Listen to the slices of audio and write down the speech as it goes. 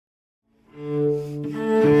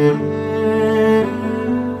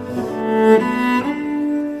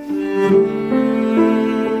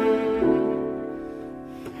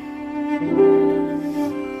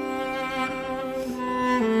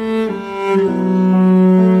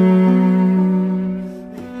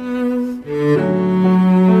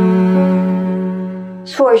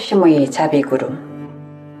수월심의 자비구름.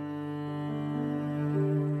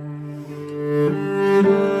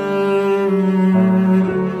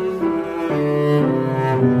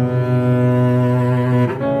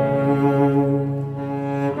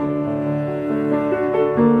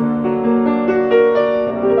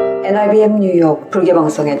 NRBM 뉴욕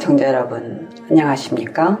불교방송의 청자 여러분,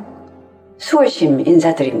 안녕하십니까? 수월심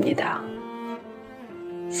인사드립니다.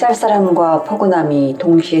 쌀쌀함과 포근함이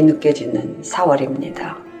동시에 느껴지는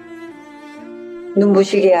 4월입니다.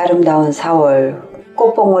 눈부시게 아름다운 4월,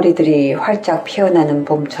 꽃봉오리들이 활짝 피어나는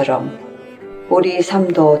봄처럼 우리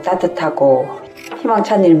삶도 따뜻하고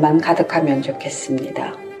희망찬 일만 가득하면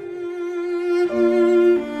좋겠습니다.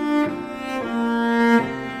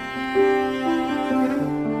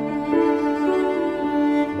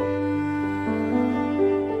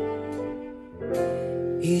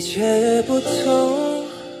 이제부터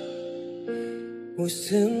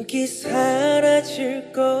웃음기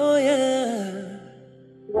사라질 거야.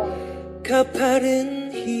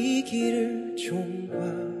 가파른 이 길을 좀 봐.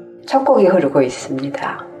 첫 곡이 흐르고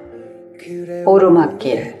있습니다.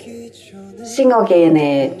 오르막길,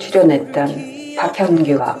 싱어게인에 출연했던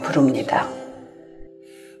박현규가 부릅니다.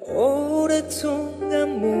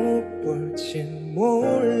 오랫동안 못 볼지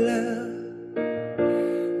몰라.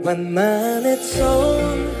 완만했던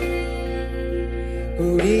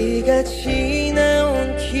우리가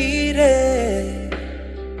지나온 길에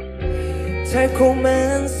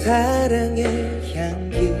달콤한 사랑의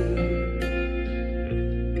향기.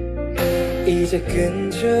 이제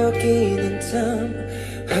끈적이는 땀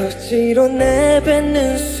억지로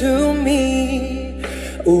내뱉는 숨이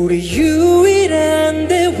우리 유일한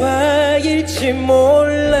대화일지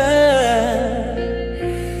몰라.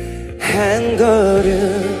 한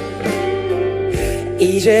걸음,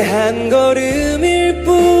 이제 한 걸음일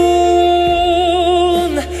뿐.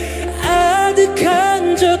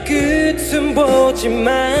 아득한 저 끝은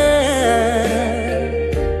보지만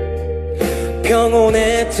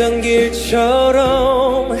평온했던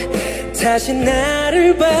길처럼 다시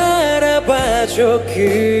나를 바라봐줘.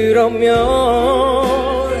 그러면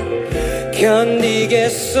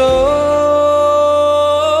견디겠어.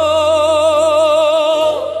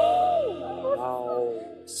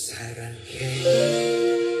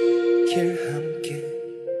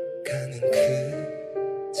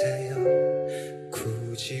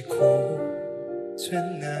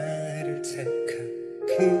 나를 택한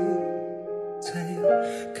그대여.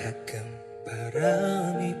 가끔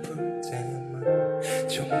바람이 불 때만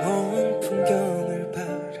저 먼 풍경을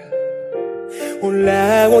바라.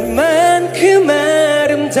 올라온 만큼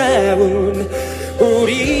아름다운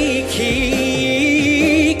우리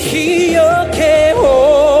기억해.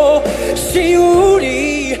 혹시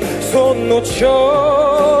우리 손 놓쳐도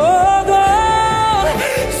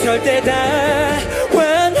절대 다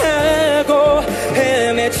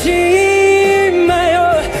헤매지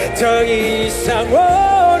마요. 더 이상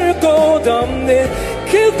오를 곳 없는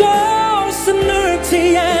그곳은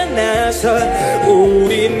넓지 않아서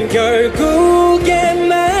우린 결국에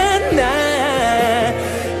만나.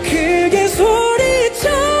 크게 소리쳐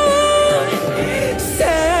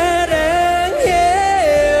사랑해요.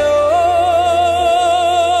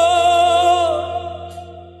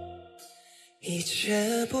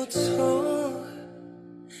 이제부터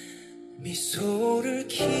미소를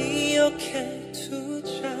기억해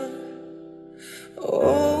두자.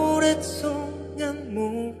 오랫동안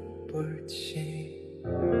못 볼지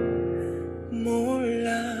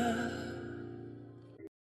몰라.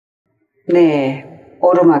 네,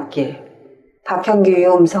 오르막길, 박현규의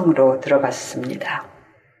음성으로 들어봤습니다.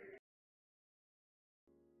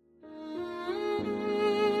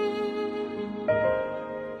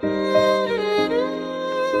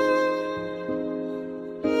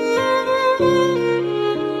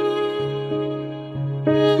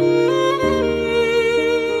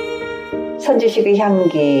 선지식의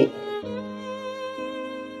향기.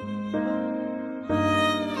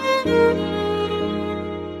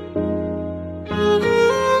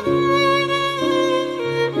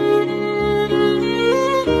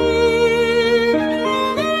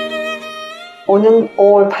 오는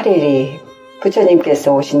 5월 8일이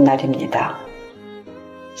부처님께서 오신 날입니다.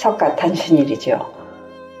 석가탄신일이죠.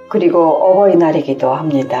 그리고 어버이날이기도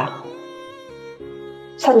합니다.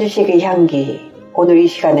 선지식의 향기. 오늘 이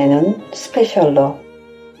시간에는 스페셜로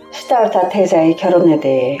시다르타 태자의 결혼에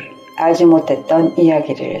대해 알지 못했던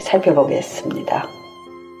이야기를 살펴보겠습니다.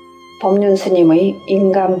 법륜 스님의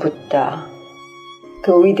인간 붓다,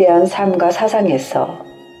 그 위대한 삶과 사상에서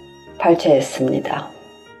발췌했습니다.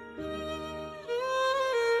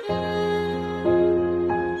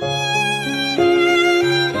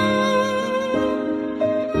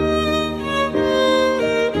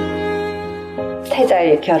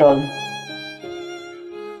 태자의 결혼.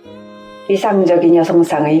 이상적인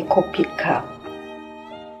여성상의 고피카.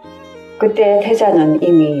 그때 태자는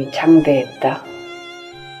이미 장대했다.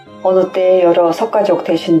 어느 때 여러 석가족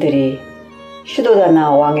대신들이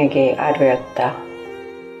슈도다나 왕에게 아뢰었다.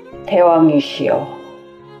 대왕이시여,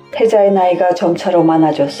 태자의 나이가 점차로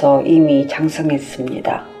많아져서 이미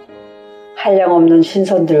장성했습니다. 한량없는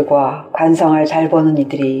신선들과 관상을 잘 보는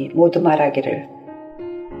이들이 모두 말하기를,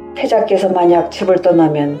 태자께서 만약 집을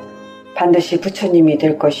떠나면 반드시 부처님이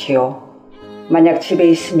될 것이요, 만약 집에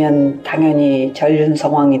있으면 당연히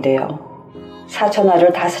전륜성왕이 되어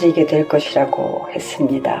사천하를 다스리게 될 것이라고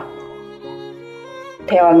했습니다.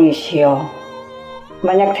 대왕이시여,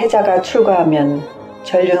 만약 태자가 출가하면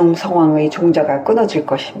전륜성왕의 종자가 끊어질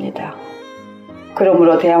것입니다.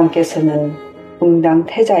 그러므로 대왕께서는 응당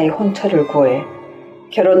태자의 혼처를 구해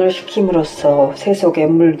결혼을 시킴으로써 세속에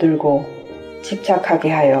물들고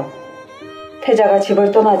집착하게 하여 태자가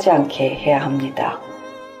집을 떠나지 않게 해야 합니다.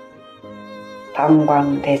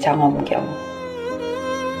 방광대장엄경.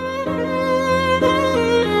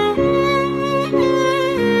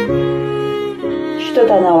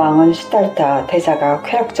 슈도다나 왕은 시달타 태자가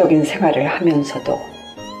쾌락적인 생활을 하면서도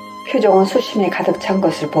표정은 수심에 가득 찬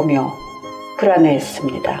것을 보며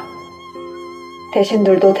불안해했습니다.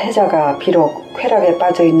 대신들도 태자가 비록 쾌락에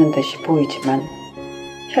빠져 있는 듯이 보이지만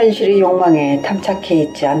현실의 욕망에 탐착해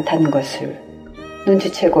있지 않다는 것을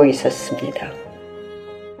눈치채고 있었습니다.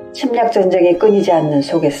 침략 전쟁이 끊이지 않는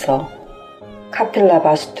속에서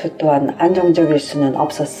카필라바스투 또한 안정적일 수는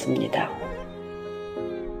없었습니다.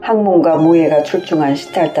 학문과 무예가 출중한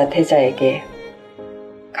시달타 태자에게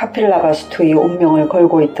카필라바스투의 운명을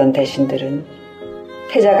걸고 있던 대신들은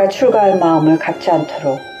태자가 출가할 마음을 갖지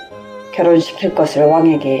않도록 결혼시킬 것을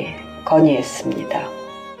왕에게 건의했습니다.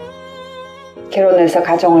 결혼해서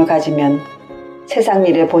가정을 가지면 세상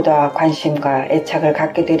일에 보다 관심과 애착을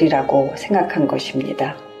갖게 되리라고 생각한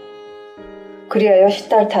것입니다. 그리하여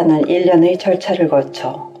시달타는 1년의 절차를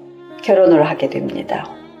거쳐 결혼을 하게 됩니다.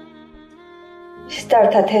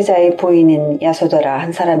 시달타 태자의 부인인 야소더라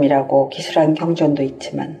한 사람이라고 기술한 경전도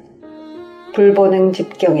있지만 불보능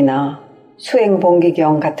집경이나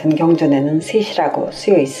수행봉기경 같은 경전에는 셋이라고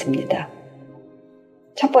쓰여 있습니다.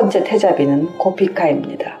 첫 번째 태자비는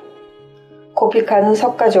고피카입니다. 고피카는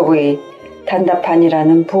석가족의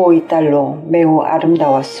단다판이라는 부호의 딸로 매우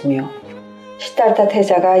아름다웠으며 시달타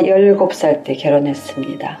태자가 17살 때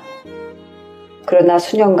결혼했습니다. 그러나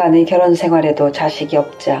수년간의 결혼 생활에도 자식이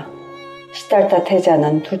없자 시달타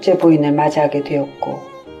태자는 둘째 부인을 맞이하게 되었고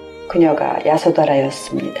그녀가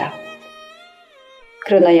야소더라였습니다.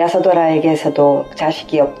 그러나 야소더라에게서도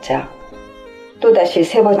자식이 없자 또다시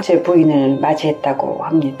세 번째 부인을 맞이했다고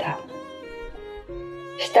합니다.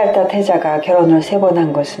 시달타 태자가 결혼을 3번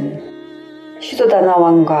한 것은 슈도다나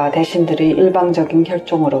왕과 대신들의 일방적인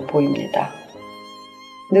결정으로 보입니다.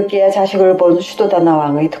 늦게야 자식을 본 슈도다나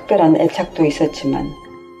왕의 특별한 애착도 있었지만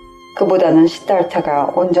그보다는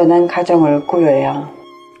시달타가 온전한 가정을 꾸려야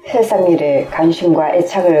세상 일에 관심과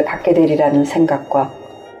애착을 갖게 되리라는 생각과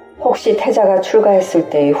혹시 태자가 출가했을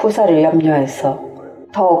때의 후사를 염려해서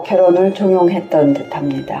더욱 결혼을 종용했던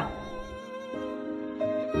듯합니다.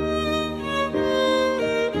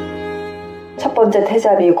 첫 번째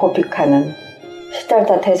태자비 고피카는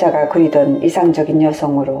시달타 태자가 그리던 이상적인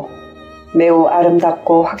여성으로 매우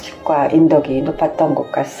아름답고 학식과 인덕이 높았던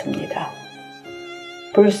것 같습니다.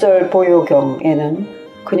 불설보요경에는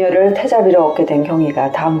그녀를 태자비로 얻게 된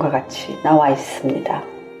경위가 다음과 같이 나와 있습니다.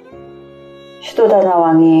 슈도다나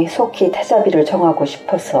왕이 속히 태자비를 정하고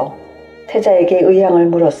싶어서 태자에게 의향을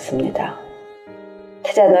물었습니다.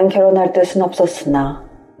 태자는 결혼할 뜻은 없었으나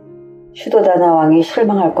슈도다나 왕이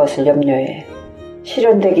실망할 것을 염려해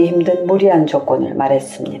실현되기 힘든 무리한 조건을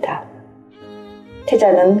말했습니다.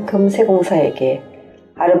 태자는 금세공사에게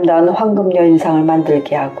아름다운 황금 여인상을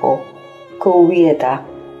만들게 하고 그 위에다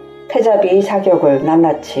태자비의 자격을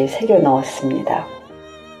낱낱이 새겨 넣었습니다.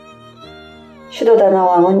 슈도다나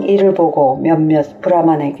왕은 이를 보고 몇몇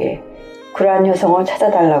브라만에게 그러한 여성을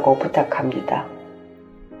찾아달라고 부탁합니다.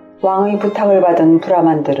 왕의 부탁을 받은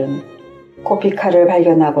브라만들은 고피카를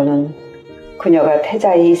발견하고는 그녀가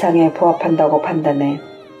태자의 이상에 부합한다고 판단해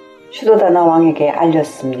슈도다나 왕에게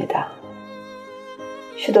알렸습니다.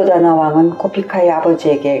 슈도다나 왕은 고피카의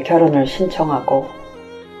아버지에게 결혼을 신청하고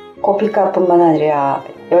고피카뿐만 아니라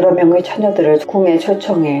여러 명의 처녀들을 궁에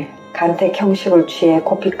초청해 간택 형식을 취해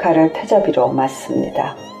고피카를 태자비로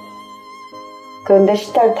맞습니다. 그런데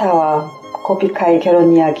시달타와 고피카의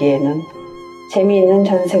결혼 이야기에는 재미있는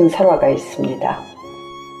전생 설화가 있습니다.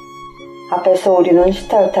 앞에서 우리는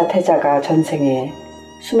시달타 태자가 전생에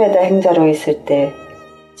수메다 행자로 있을 때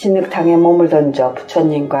진흙탕에 몸을 던져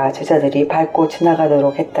부처님과 제자들이 밟고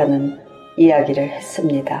지나가도록 했다는 이야기를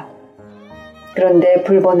했습니다. 그런데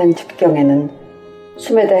불본행 집경에는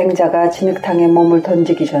수메다 행자가 진흙탕에 몸을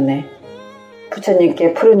던지기 전에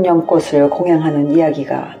부처님께 푸른 연꽃을 공양하는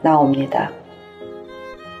이야기가 나옵니다.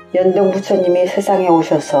 연등 부처님이 세상에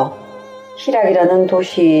오셔서 희락이라는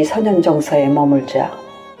도시 선현정서에 머물자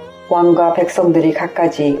왕과 백성들이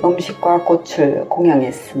갖가지 음식과 꽃을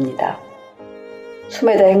공양했습니다.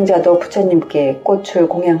 수메다 행자도 부처님께 꽃을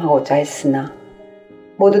공양하고자 했으나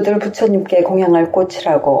모두들 부처님께 공양할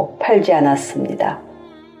꽃이라고 팔지 않았습니다.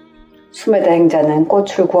 수메다 행자는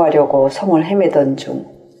꽃을 구하려고 성을 헤매던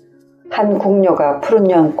중 한 궁녀가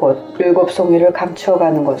푸른 연꽃 7송이를 감추어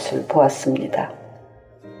가는 것을 보았습니다.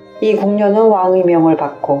 이 궁녀는 왕의 명을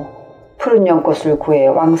받고 푸른 연꽃을 구해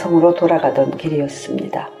왕성으로 돌아가던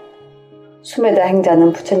길이었습니다. 수메다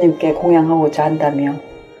행자는 부처님께 공양하고자 한다며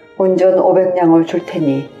운전 500냥을 줄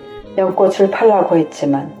테니 연꽃을 팔라고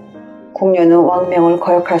했지만 궁녀는 왕명을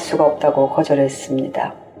거역할 수가 없다고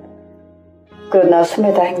거절했습니다. 그러나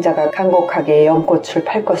수메다 행자가 간곡하게 연꽃을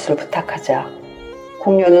팔 것을 부탁하자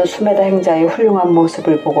궁녀는 수메다 행자의 훌륭한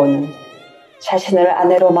모습을 보고는 자신을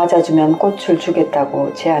아내로 맞아주면 꽃을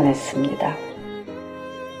주겠다고 제안했습니다.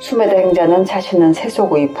 수메다 행자는 자신은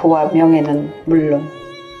세속의 부와 명예는 물론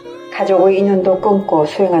가족의 인연도 끊고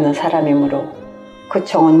수행하는 사람이므로 그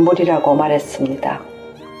청은 무리라고 말했습니다.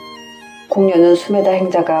 궁녀는 수메다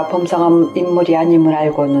행자가 범상한 인물이 아님을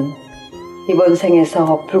알고는 이번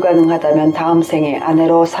생에서 불가능하다면 다음 생에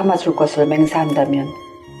아내로 삼아줄 것을 맹세한다면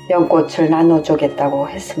연꽃을 나눠주겠다고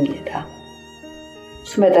했습니다.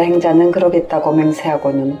 수메다 행자는 그러겠다고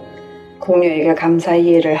맹세하고는 궁녀에게 감사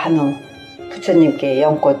이해를 한 후 부처님께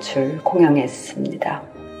연꽃을 공양했습니다.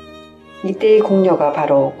 이때의 궁녀가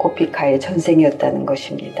바로 고피카의 전생이었다는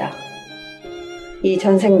것입니다. 이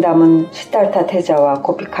전생담은 시달타 태자와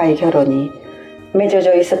고피카의 결혼이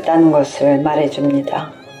맺어져 있었다는 것을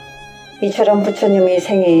말해줍니다. 이처럼 부처님의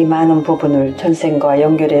생애의 많은 부분을 전생과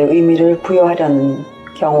연결의 의미를 부여하려는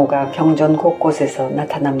경우가 경전 곳곳에서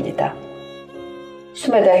나타납니다.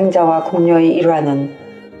 수메다 행자와 궁녀의 일화는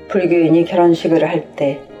불교인이 결혼식을 할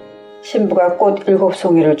때 신부가 꽃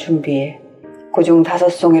 7송이를 준비해 그중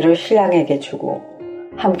 5송이를 신랑에게 주고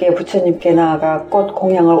함께 부처님께 나아가 꽃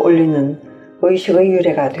공양을 올리는 의식의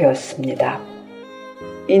유래가 되었습니다.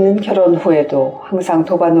 이는 결혼 후에도 항상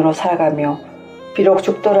도반으로 살아가며 비록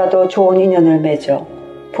죽더라도 좋은 인연을 맺어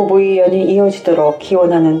부부의 연이 이어지도록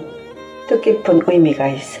기원하는 뜻깊은 의미가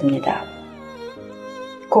있습니다.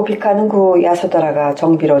 고피카는 그 야소다라가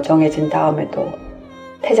정비로 정해진 다음에도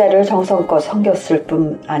태자를 정성껏 섬겼을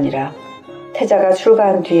뿐 아니라 태자가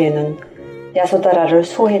출가한 뒤에는 야소다라를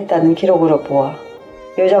수호했다는 기록으로 보아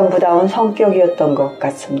여장부다운 성격이었던 것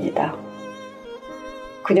같습니다.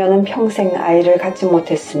 그녀는 평생 아이를 갖지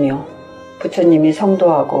못했으며 부처님이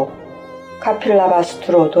성도하고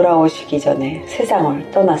카필라바스투로 돌아오시기 전에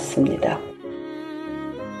세상을 떠났습니다.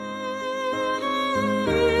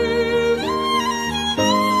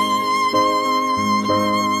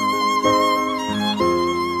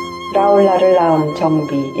 라울라를 낳은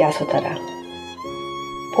정비 야소다라.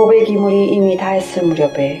 보배 기물이 이미 다했을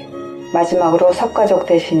무렵에 마지막으로 석가족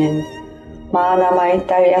대신인 마하나마의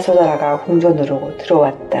딸 야소다라가 궁전으로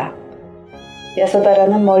들어왔다.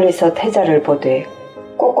 야소다라는 멀리서 태자를 보되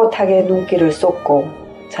꼿꼿하게 눈길을 쏟고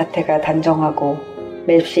자태가 단정하고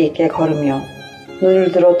맵시 있게 걸으며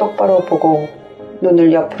눈을 들어 똑바로 보고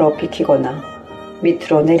눈을 옆으로 비키거나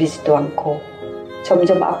밑으로 내리지도 않고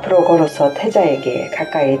점점 앞으로 걸어서 태자에게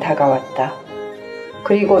가까이 다가왔다.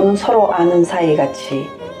 그리고는 서로 아는 사이같이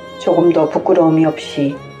조금도 부끄러움이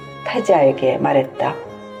없이 태자에게 말했다.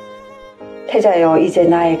 태자여, 이제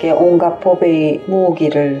나에게 온갖 보배의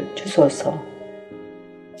무기를 주소서.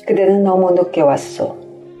 그대는 너무 늦게 왔소.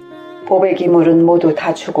 보배 기물은 모두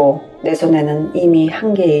다 주고 내 손에는 이미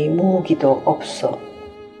한 개의 무기도 없소.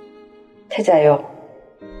 태자여,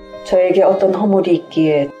 저에게 어떤 허물이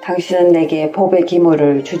있기에 당신은 내게 보배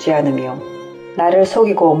기물을 주지 않으며 나를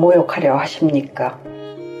속이고 모욕하려 하십니까?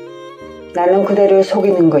 나는 그대를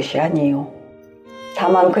속이는 것이 아니요.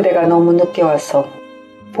 다만 그대가 너무 늦게 와서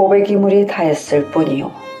보배 기물이 다했을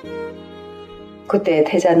뿐이요. 그때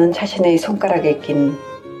태자는 자신의 손가락에 낀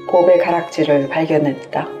보배 가락지를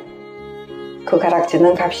발견했다. 그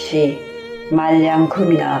가락지는 값이 말량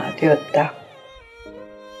금이나 되었다.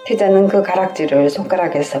 태자는 그 가락지를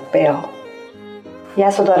손가락에서 빼어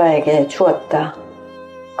야소다라에게 주었다.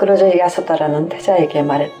 그러자 야소다라는 태자에게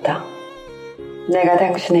말했다. 내가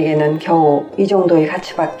당신에게는 겨우 이 정도의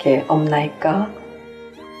가치밖에 없나이까?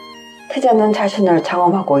 태자는 자신을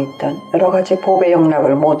장엄하고 있던 여러 가지 보배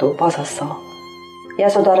영락을 모두 벗어서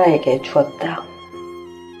야소다라에게 주었다.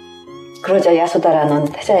 그러자 야소다라는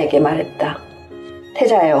태자에게 말했다.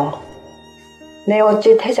 태자여, 내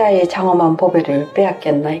어찌 태자의 장엄한 보배를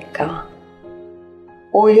빼앗겼나이까?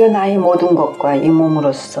 오히려 나의 모든 것과 이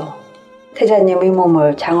몸으로써 태자님의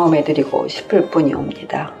몸을 장엄해드리고 싶을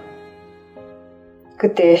뿐이옵니다.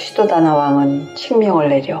 그때 시도다나 왕은 칙명을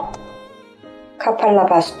내려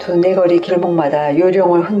카팔라바스투 네거리 길목마다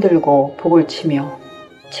요령을 흔들고 북을 치며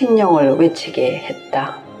칙령을 외치게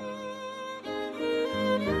했다.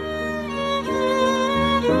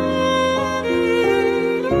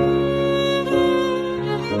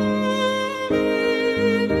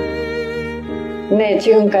 네,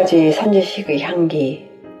 지금까지 선지식의 향기,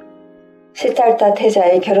 시탈타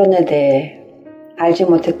태자의 결혼에 대해 알지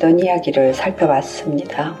못했던 이야기를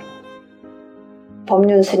살펴봤습니다.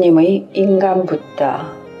 법륜 스님의 인간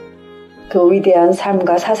붓다, 그 위대한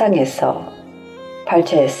삶과 사상에서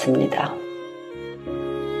발췌했습니다.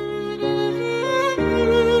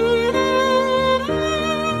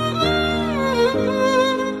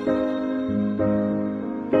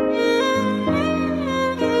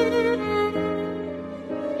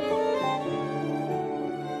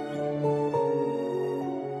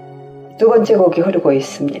 두 번째 곡이 흐르고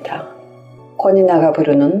있습니다. 권이나가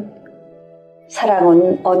부르는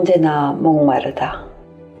사랑은 언제나 목마르다.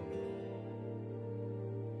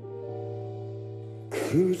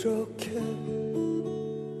 그렇게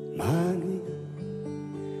많이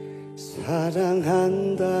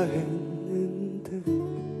사랑한다 했는데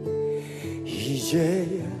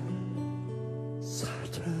이제야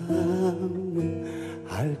사랑을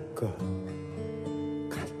알 것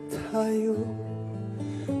같아요.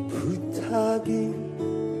 부탁이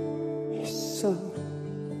있어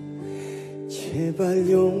제발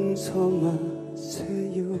용서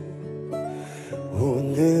마세요.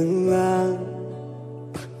 오늘 난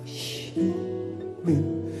당신을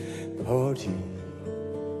버리려고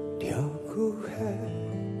해.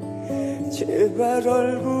 제발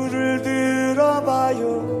얼굴을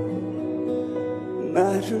들어봐요.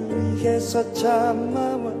 나를 위해서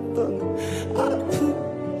참아왔던 아픈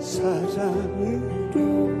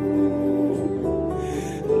사랑으로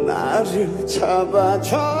나를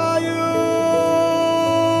잡아줘요.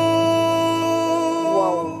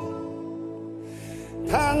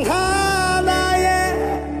 단 하나의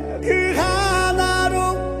그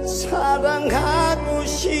하나로 사랑하고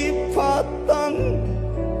싶었던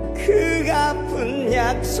그 아픈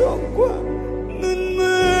약속과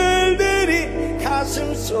눈물들이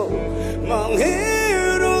가슴속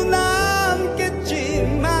멍으로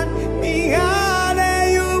남겠지만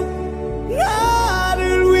미안해요.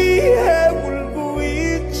 나를 위해 울고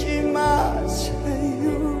있지 마세요.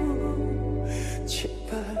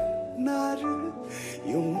 제발 나를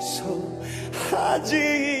용서하지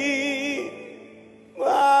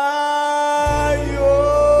마요.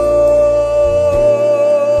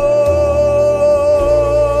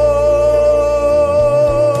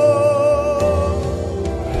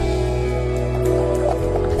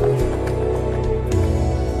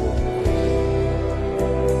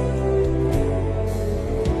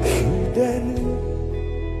 그대는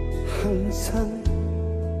항상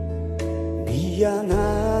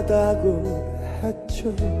미안하다고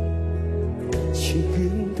했죠.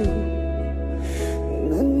 지금도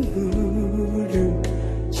눈물을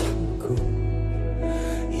참고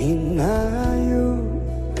있나요?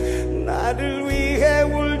 나를 위해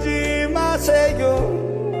울지 마세요.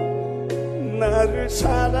 나를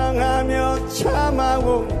사랑하며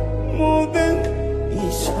참아온 모든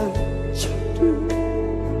이 상처를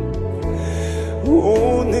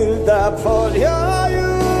오늘 다 버려요.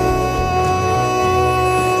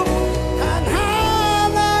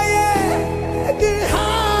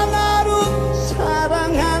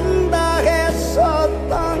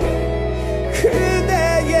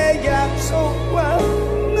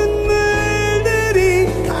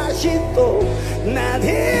 나를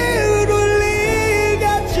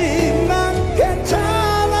울리겠지만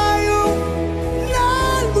괜찮아요.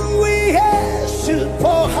 나를 위해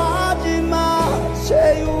슬퍼하지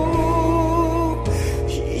마세요.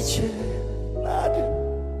 이제 나를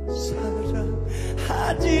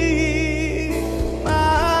사랑하지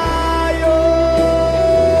마요.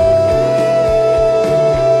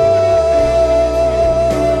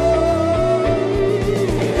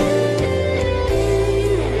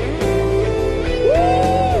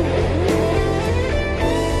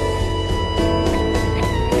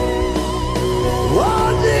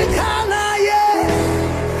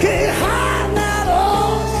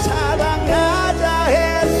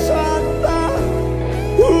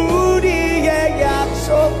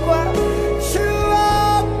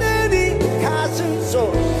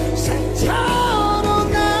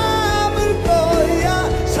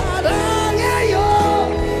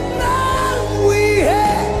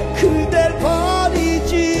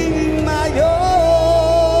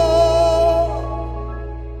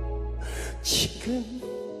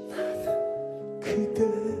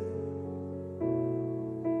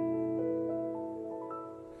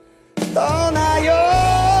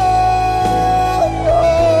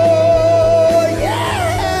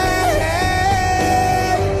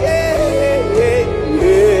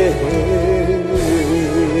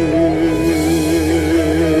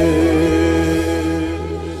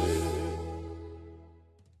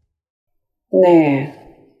 네.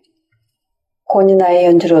 권이나의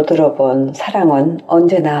연주로 들어본 사랑은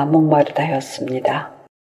언제나 목마르다였습니다.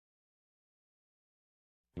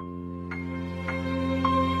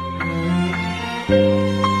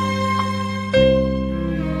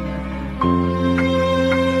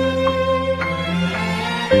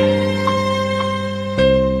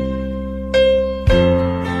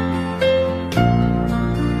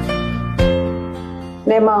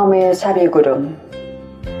 내 마음의 자비구름.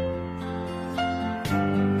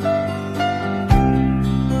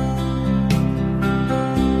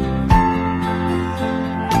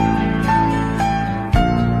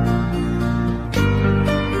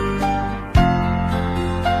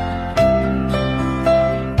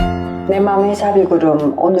 내 마음의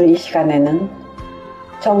자비구름. 오늘 이 시간에는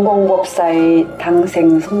전공법사의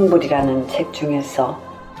당생성불이라는 책 중에서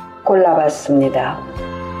골라봤습니다.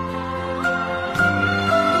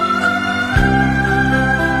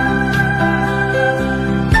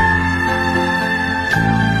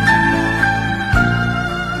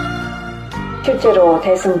 실제로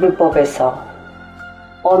대승불법에서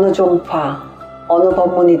어느 종파, 어느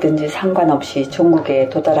법문이든지 상관없이 종국에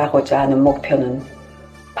도달하고자 하는 목표는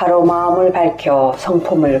바로 마음을 밝혀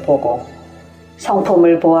성품을 보고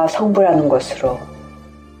성품을 보아 성불하는 것으로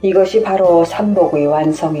이것이 바로 삼복의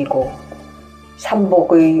완성이고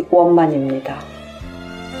삼복의 원만입니다.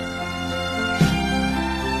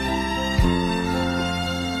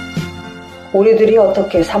 우리들이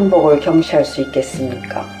어떻게 삼복을 경시할 수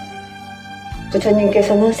있겠습니까?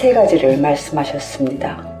 부처님께서는 세 가지를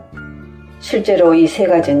말씀하셨습니다. 실제로 이 세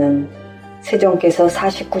가지는 세종께서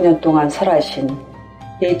 49년 동안 설하신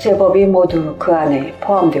일체법이 모두 그 안에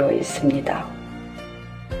포함되어 있습니다.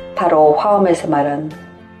 바로 화엄에서 말한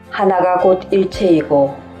하나가 곧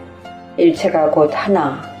일체이고 일체가 곧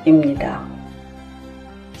하나입니다.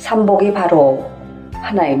 삼복이 바로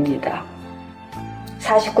하나입니다.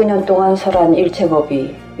 49년 동안 설한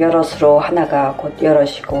일체법이 여럿으로 하나가 곧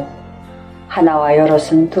여럿이고 하나와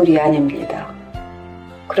여럿은 둘이 아닙니다.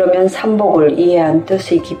 그러면 삼복을 이해한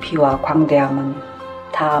뜻의 깊이와 광대함은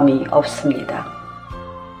다함이 없습니다.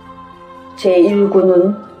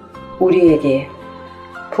 제1구는 우리에게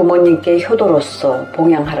부모님께 효도로서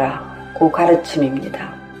봉양하라고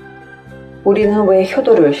가르침입니다. 우리는 왜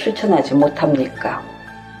효도를 실천하지 못합니까?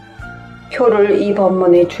 효를 이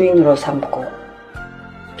법문의 주인으로 삼고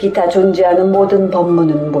기타 존재하는 모든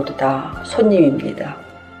법문은 모두 다 손님입니다.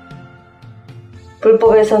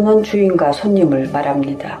 불법에서는 주인과 손님을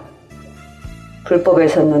말합니다.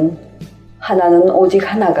 불법에서는 하나는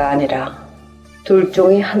오직 하나가 아니라 둘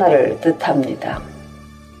중의 하나를 뜻합니다.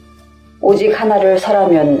 오직 하나를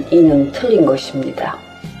설하면 이는 틀린 것입니다.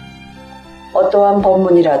 어떠한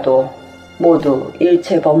법문이라도 모두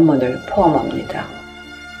일체 법문을 포함합니다.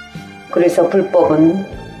 그래서 불법은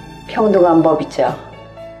평등한 법이자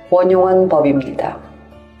원용한 법입니다.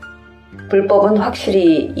 불법은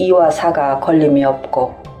확실히 이와 사가 걸림이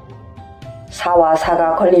없고 사와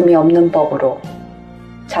사가 걸림이 없는 법으로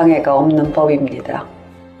장애가 없는 법입니다.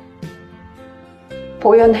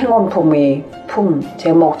 보현행원품의 품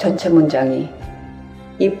제목 전체 문장이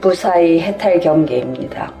입부사의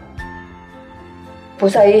해탈경계입니다.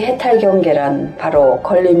 부사의 해탈경계란 바로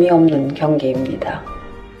걸림이 없는 경계입니다.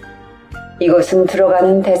 이것은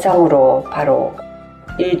들어가는 대상으로 바로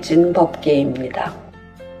일진법계입니다.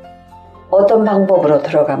 어떤 방법으로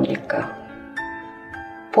들어갑니까?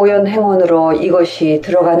 보현행원으로 이것이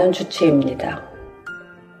들어가는 주체입니다.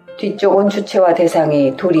 뒤쪽은 주체와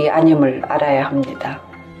대상이 둘이 아님을 알아야 합니다.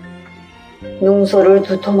 능소를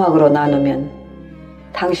두 토막으로 나누면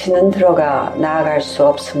당신은 들어가 나아갈 수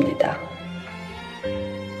없습니다.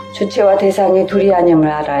 주체와 대상이 둘이 아님을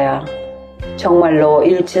알아야 정말로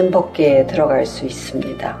일진법계에 들어갈 수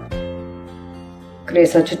있습니다.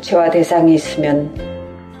 그래서 주체와 대상이 있으면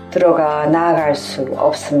들어가 나아갈 수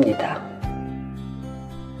없습니다.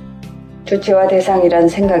 주체와 대상이란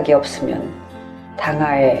생각이 없으면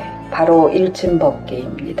당하에 바로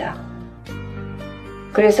일진법계입니다.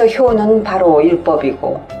 그래서 효는 바로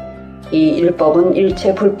일법이고 이 일법은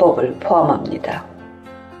일체 불법을 포함합니다.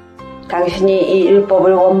 당신이 이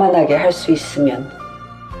일법을 원만하게 할 수 있으면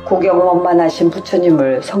구경 원만하신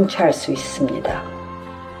부처님을 성취할 수 있습니다.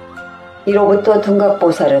 이로부터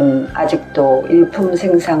등각보살은 아직도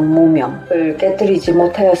일품생상무명을 깨뜨리지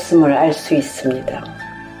못하였음을 알 수 있습니다.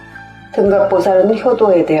 등각보살은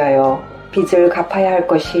효도에 대하여 빚을 갚아야 할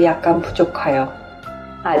것이 약간 부족하여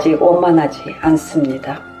아직 원만하지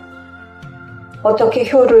않습니다. 어떻게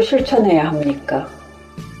효를 실천해야 합니까?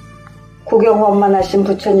 구경 원만하신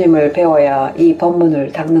부처님을 배워야 이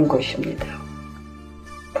법문을 닦는 것입니다.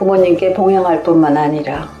 부모님께 봉양할 뿐만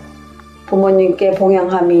아니라 부모님께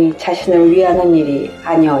봉양함이 자신을 위하는 일이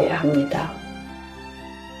아니어야 합니다.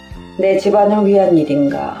 내 집안을 위한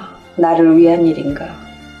일인가, 나를 위한 일인가,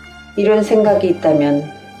 이런 생각이 있다면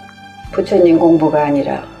부처님 공부가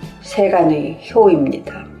아니라 세간의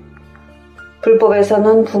효입니다.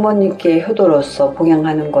 불법에서는 부모님께 효도로서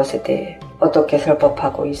봉양하는 것에 대해 어떻게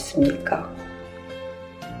설법하고 있습니까?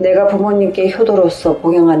 내가 부모님께 효도로서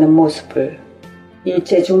봉양하는 모습을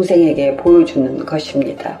일체 중생에게 보여주는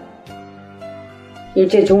것입니다.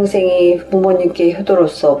 일체 중생이 부모님께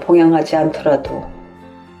효도로서 봉양하지 않더라도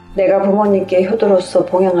내가 부모님께 효도로서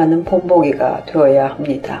봉양하는 본보기가 되어야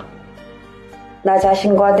합니다. 나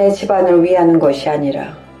자신과 내 집안을 위하는 것이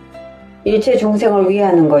아니라 일체 중생을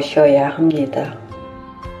위하는 것이어야 합니다.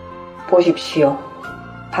 보십시오.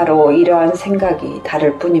 바로 이러한 생각이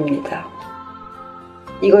다를 뿐입니다.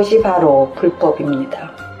 이것이 바로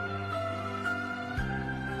불법입니다.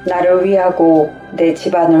 나를 위하고 내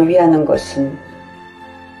집안을 위하는 것은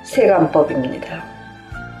세간법입니다.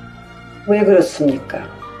 왜 그렇습니까?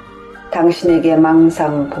 당신에게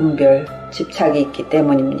망상, 분별, 집착이 있기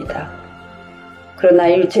때문입니다. 그러나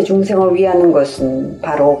일체 중생을 위하는 것은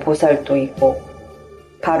바로 보살도이고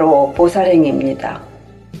바로 보살행입니다.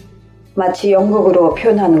 마치 연극으로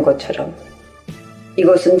표현하는 것처럼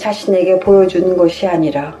이것은 자신에게 보여주는 것이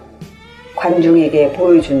아니라 관중에게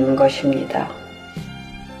보여주는 것입니다.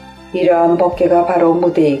 이러한 법계가 바로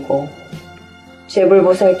무대이고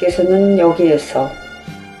제불보살께서는 여기에서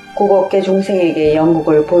 9억개 중생에게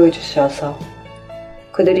연극을 보여주셔서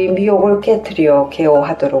그들이 미혹을 깨트려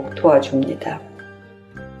개호하도록 도와줍니다.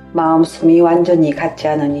 마음씀이 완전히 같지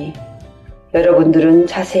않으니 여러분들은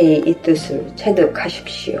자세히 이 뜻을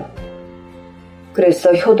체득하십시오.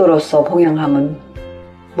 그래서 효도로서 봉양함은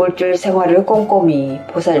물질 생활을 꼼꼼히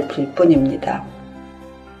보살필 뿐입니다.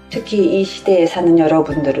 특히 이 시대에 사는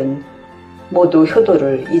여러분들은 모두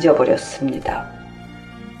효도를 잊어버렸습니다.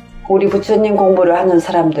 우리 부처님 공부를 하는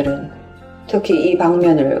사람들은 특히 이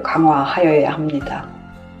방면을 강화하여야 합니다.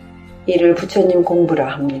 이를 부처님 공부라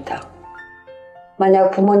합니다.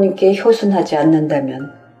 만약 부모님께 효순하지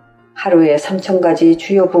않는다면 하루에 3,000가지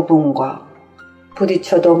주요 부분과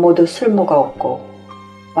부딪혀도 모두 쓸모가 없고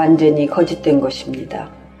완전히 거짓된 것입니다.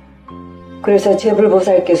 그래서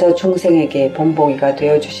제불보살께서 중생에게 본보기가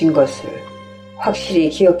되어주신 것을 확실히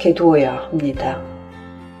기억해 두어야 합니다.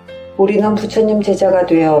 우리는 부처님 제자가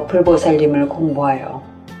되어 불보살님을 공부하여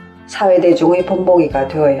사회대중의 본보기가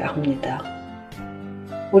되어야 합니다.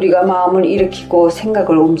 우리가 마음을 일으키고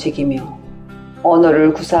생각을 움직이며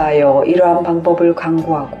언어를 구사하여 이러한 방법을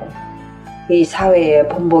강구하고 이 사회의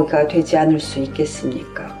본보기가 되지 않을 수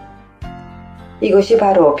있겠습니까? 이것이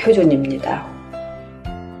바로 표준입니다.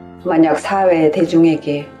 만약 사회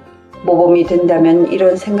대중에게 모범이 된다면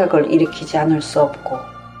이런 생각을 일으키지 않을 수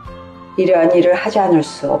없고 이러한 일을 하지 않을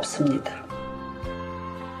수 없습니다.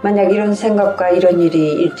 만약 이런 생각과 이런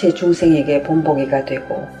일이 일체 중생에게 본보기가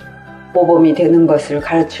되고 모범이 되는 것을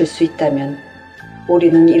가르칠 수 있다면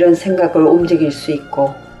우리는 이런 생각을 움직일 수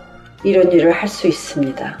있고 이런 일을 할 수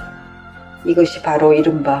있습니다. 이것이 바로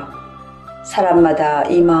이른바 사람마다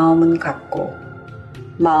이 마음은 같고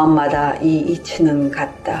마음마다 이 이치는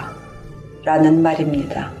같다 라는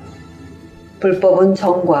말입니다. 불법은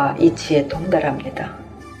정과 이치에 동달합니다.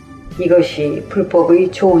 이것이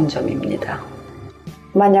불법의 좋은 점입니다.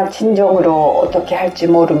 만약 진정으로 어떻게 할지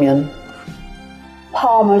모르면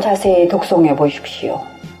화엄을 자세히 독송해 보십시오.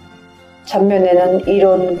 전면에는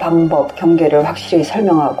이론, 방법, 경계를 확실히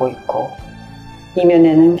설명하고 있고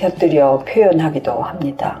이면에는 곁들여 표현하기도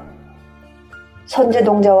합니다.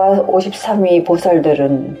 선제동자와 53위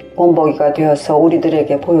보살들은 본보기가 되어서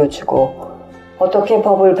우리들에게 보여주고 어떻게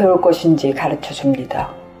법을 배울 것인지 가르쳐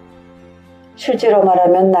줍니다. 실제로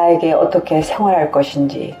말하면 나에게 어떻게 생활할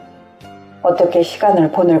것인지, 어떻게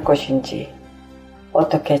시간을 보낼 것인지,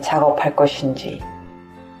 어떻게 작업할 것인지,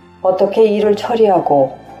 어떻게 일을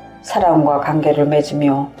처리하고 사람과 관계를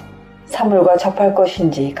맺으며 사물과 접할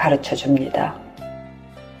것인지 가르쳐 줍니다.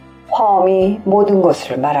 화엄이 모든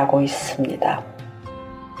것을 말하고 있습니다.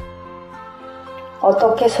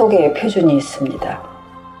 어떻게 속에 표준이 있습니다.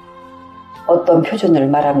 어떤 표준을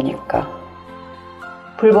말합니까?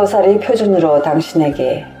 불보살이 표준으로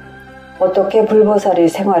당신에게 어떻게 불보살이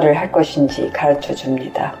생활을 할 것인지 가르쳐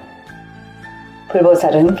줍니다.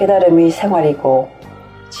 불보살은 깨달음의 생활이고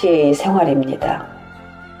지혜의 생활입니다.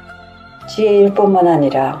 지혜일 뿐만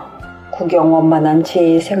아니라 구경원만한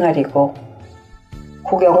지혜의 생활이고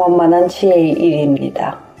구경원만한 지혜의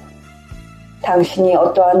일입니다. 당신이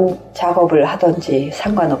어떠한 작업을 하든지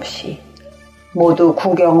상관없이 모두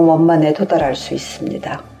구경원만에 도달할 수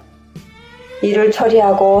있습니다. 일을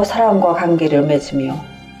처리하고 사람과 관계를 맺으며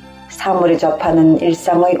사물에 접하는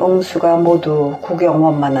일상의 응수가 모두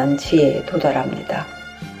구경원만한 지혜에 도달합니다.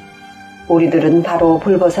 우리들은 바로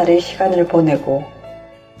불보살의 시간을 보내고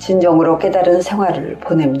진정으로 깨달은 생활을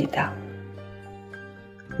보냅니다.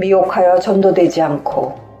 미혹하여 전도되지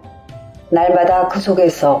않고 날마다 그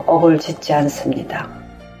속에서 업을 짓지 않습니다.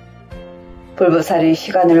 불보살의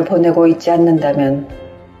시간을 보내고 있지 않는다면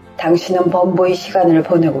당신은 범보의 시간을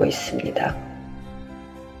보내고 있습니다.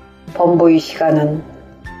 범보의 시간은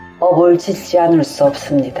업을 짓지 않을 수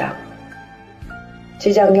없습니다.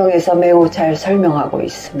 지장경에서 매우 잘 설명하고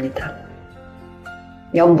있습니다.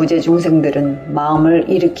 연부제 중생들은 마음을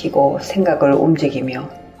일으키고 생각을 움직이며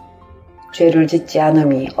죄를 짓지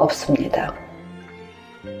않음이 없습니다.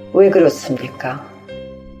 왜 그렇습니까?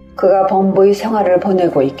 그가 범부의 생활을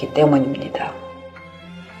보내고 있기 때문입니다.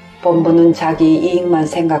 범부는 자기 이익만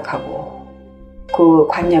생각하고 그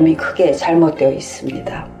관념이 크게 잘못되어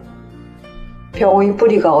있습니다. 병의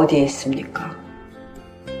뿌리가 어디에 있습니까?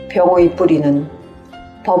 병의 뿌리는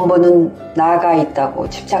범부는 나가 있다고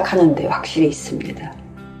집착하는 데 확실히 있습니다.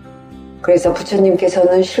 그래서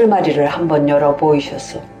부처님께서는 실마리를 한번 열어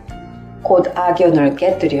보이셔서 곧 악연을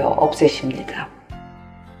깨뜨려 없애십니다.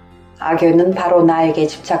 악연은 바로 나에게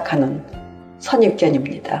집착하는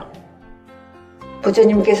선입견입니다.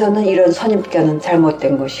 부처님께서는 이런 선입견은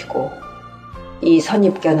잘못된 것이고 이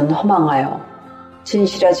선입견은 허망하여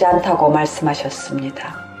진실하지 않다고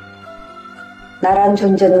말씀하셨습니다. 나란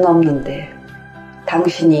존재는 없는데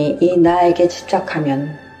당신이 이 나에게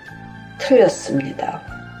집착하면 틀렸습니다.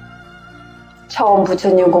 처음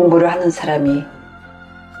부처님 공부를 하는 사람이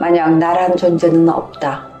만약 나란 존재는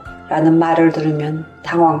없다 라는 말을 들으면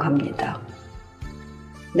당황합니다.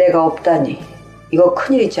 내가 없다니 이거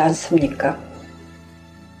큰일이지 않습니까?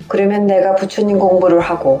 그러면 내가 부처님 공부를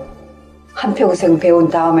하고 한평생 배운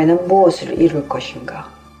다음에는 무엇을 이룰 것인가?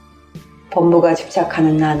 범부가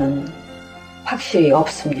집착하는 나는 확실히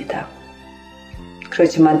없습니다.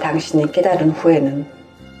 그렇지만 당신이 깨달은 후에는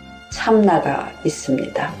참나가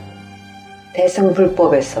있습니다.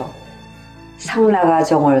 대승불법에서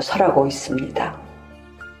상나가정을 설하고 있습니다.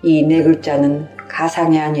 이 네 글자는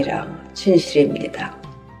가상이 아니라 진실입니다.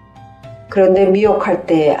 그런데 미혹할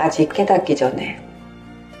때 아직 깨닫기 전에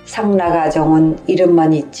상나가정은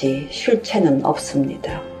이름만 있지 실체는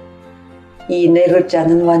없습니다. 이 네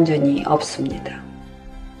글자는 완전히 없습니다.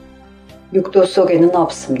 육도 속에는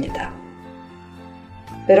없습니다.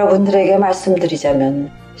 여러분들에게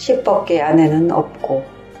말씀드리자면 십법계 안에는 없고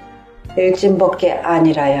일진법계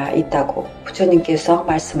아니라야 있다고 부처님께서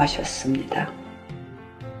말씀하셨습니다.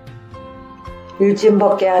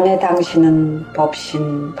 일진법계 안에 당신은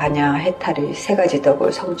법신, 반야, 해탈의 세 가지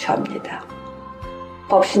덕을 성취합니다.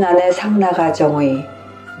 법신 안에 상나가정의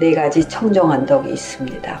네 가지 청정한 덕이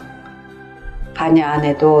있습니다. 반야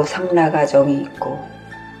안에도 상나가정이 있고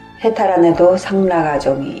해탈 안에도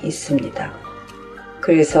상나가정이 있습니다.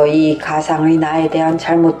 그래서 이 가상의 나에 대한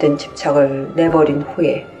잘못된 집착을 내버린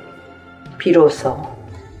후에 비로소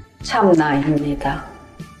참나입니다.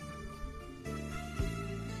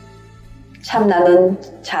 참나는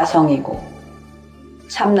자성이고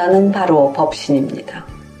참나는 바로 법신입니다.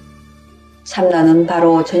 참나는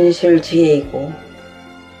바로 진실지혜이고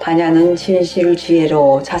반야는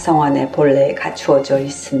진실지혜로 자성 안에 본래 갖추어져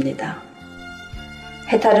있습니다.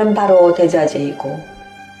 해탈은 바로 대자재이고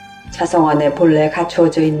자성 안에 본래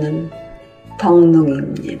갖추어져 있는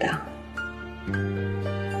덕능입니다.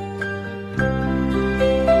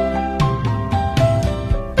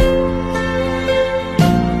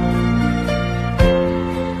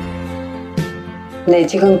 네,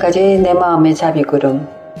 지금까지 내 마음의 자비구름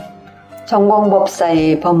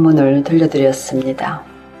정공법사의 법문을 들려드렸습니다.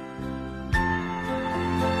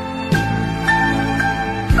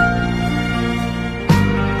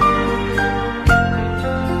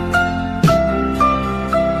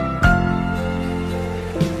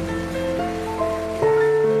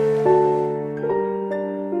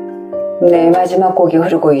 네, 마지막 곡이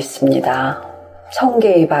흐르고 있습니다.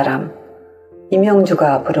 청계의 바람,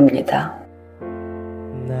 임영주가 부릅니다.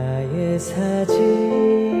 나의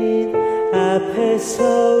사진 앞에서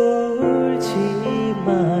울지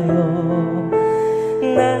마요.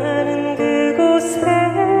 나는 그곳에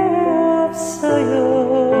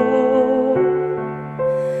없어요.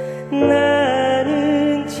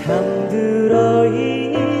 나는 잠들어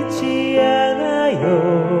있지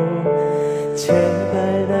않아요.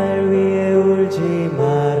 제발 날 위해 울지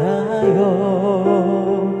말아요.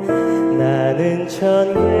 나는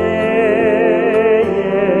천개의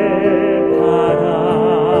바람,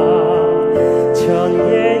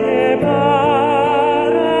 천개의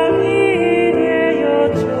바람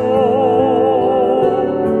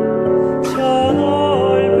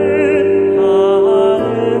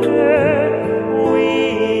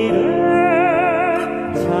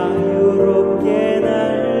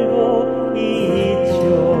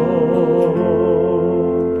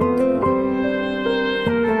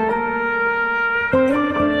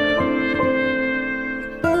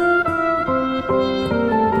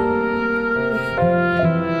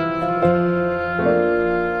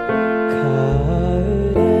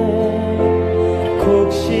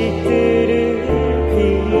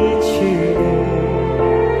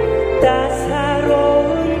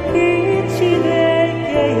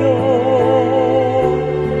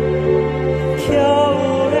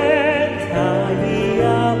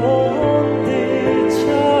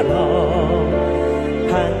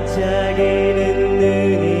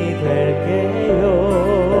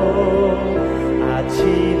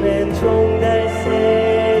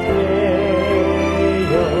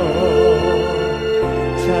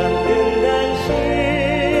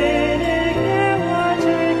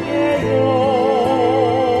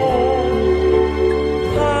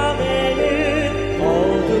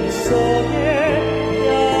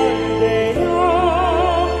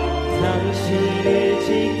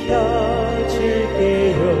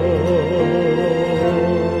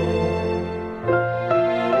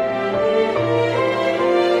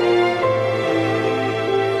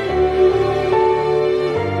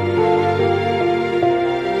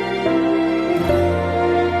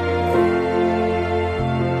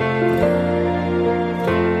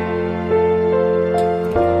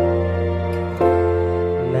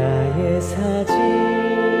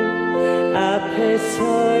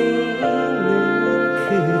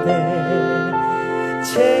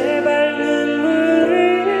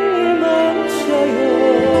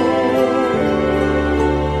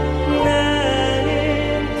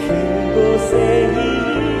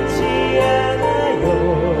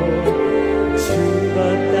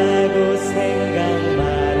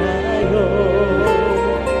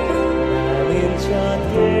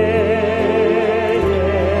전개의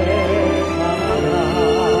바람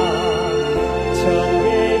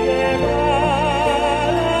전개의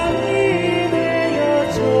바람이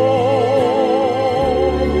되어줘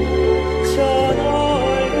저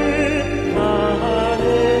넓은 하늘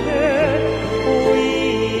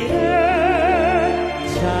위에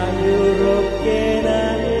자유롭게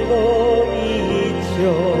날고 있죠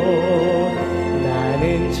나는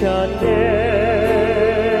전개의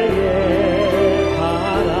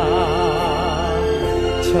바람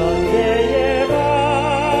전개의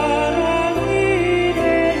바람이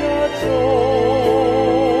되어줘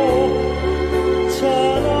저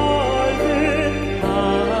넓은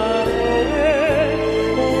하늘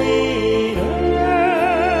위를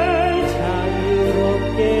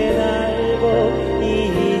자유롭게 날고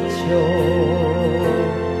있죠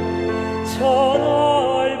저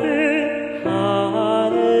넓은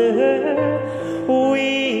하늘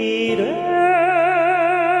위를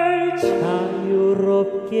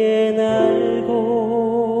자유롭게 날고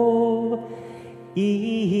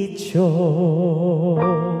있죠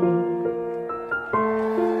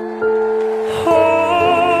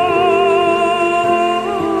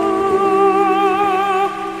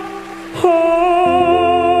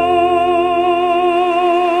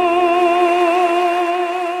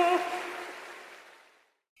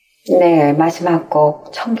네, 마지막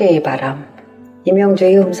곡 청개의 바람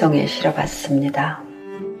이명주의 음성에 실어봤습니다.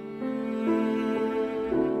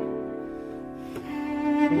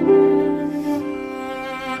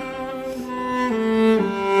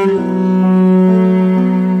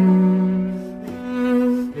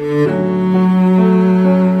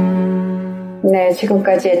 네,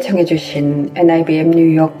 지금까지 애청해주신 NIBM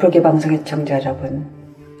뉴욕 불교방송 애청자 여러분,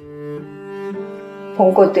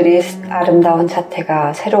 봄꽃들이 아름다운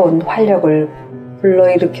자태가 새로운 활력을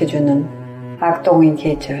불러일으켜주는 악동의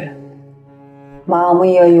계절,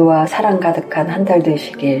 마음의 여유와 사랑 가득한 한 달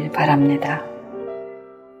되시길 바랍니다.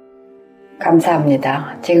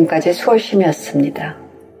 감사합니다. 지금까지 수월심이었습니다.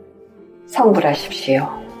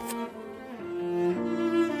 성불하십시오.